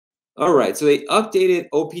All right, so they updated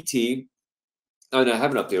OPT. Oh no, I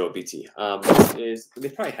haven't updated OPT. They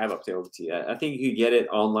probably have updated OPT. I think you can get it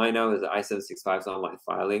online now. There's an I-765's online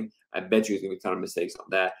filing. I bet you there's gonna be a ton of mistakes on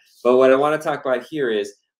that. But what I want to talk about here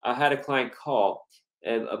is I had a client call,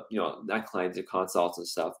 and not clients, they're consults and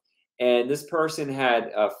stuff. And this person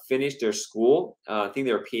had finished their school. I think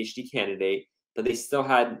they were a PhD candidate, but they still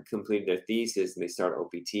hadn't completed their thesis, and they started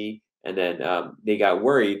OPT. And then they got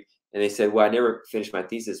worried and they said, well, I never finished my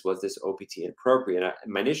thesis. Was this OPT inappropriate? And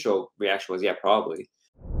my initial reaction was, yeah, probably.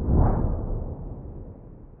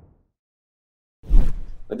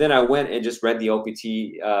 But then I went and just read the OPT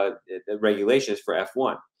the regulations for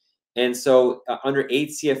F1. And so under 8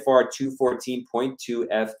 CFR 214.2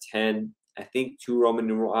 F10, I think 2 Roman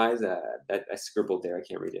numeral I's, that I scribbled there, I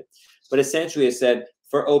can't read it. But essentially it said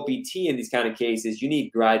for OPT in these kind of cases, you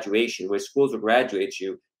need graduation. Where schools will graduate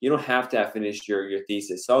you, you don't have to have finished your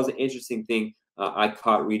thesis. So that was an interesting thing I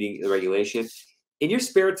caught reading the regulation. In your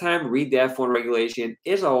spare time, read the F1 regulation.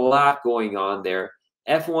 There's a lot going on there.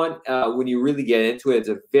 F1, when you really get into it, it's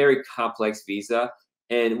a very complex visa.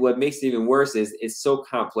 And what makes it even worse is it's so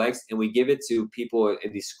complex, and we give it to people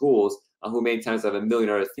in these schools who many times have a million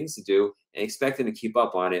other things to do and expect them to keep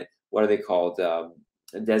up on it. What are they called?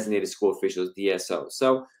 Designated school officials, DSO.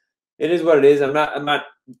 So it is what it is. I'm not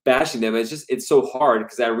bashing them. It's so hard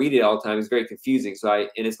because I read it all the time. It's very confusing. And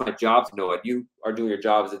it's my job to know it. You are doing your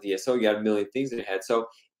job as a DSO. You got a million things in your head. So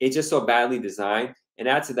it's just so badly designed. And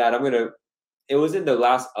add to that, it was in the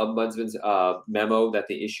last ombudsman's memo that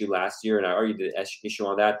they issued last year, and I already did an issue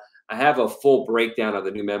on that. I have a full breakdown of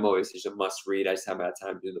the new memo. It's just a must read. I just haven't had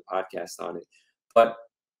time to do the podcast on it. But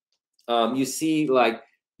you see, like,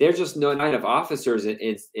 there's just not enough officers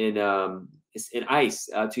in ICE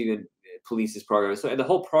to even police this program. So, and the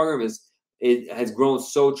whole program has grown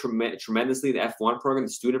so tremendously. The F1 program, the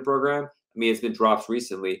student program, I mean, it's been dropped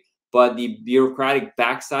recently, but the bureaucratic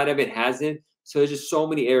backside of it hasn't. So there's just so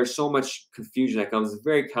many errors, so much confusion that comes. It's a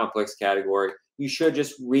very complex category. You should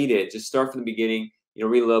just read it. Just start from the beginning.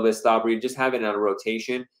 Read a little bit, stop, read, just have it on a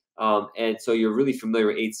rotation. And so you're really familiar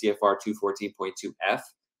with 8 CFR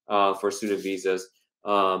 214.2F for student visas.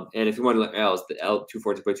 And if you want to look L's, the L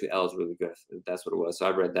 214.2L is really good. That's what it was. So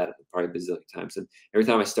I've read that probably a bazillion times. And every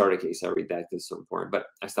time I start a case, I read that because it's so important. But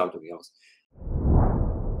I stopped doing L's.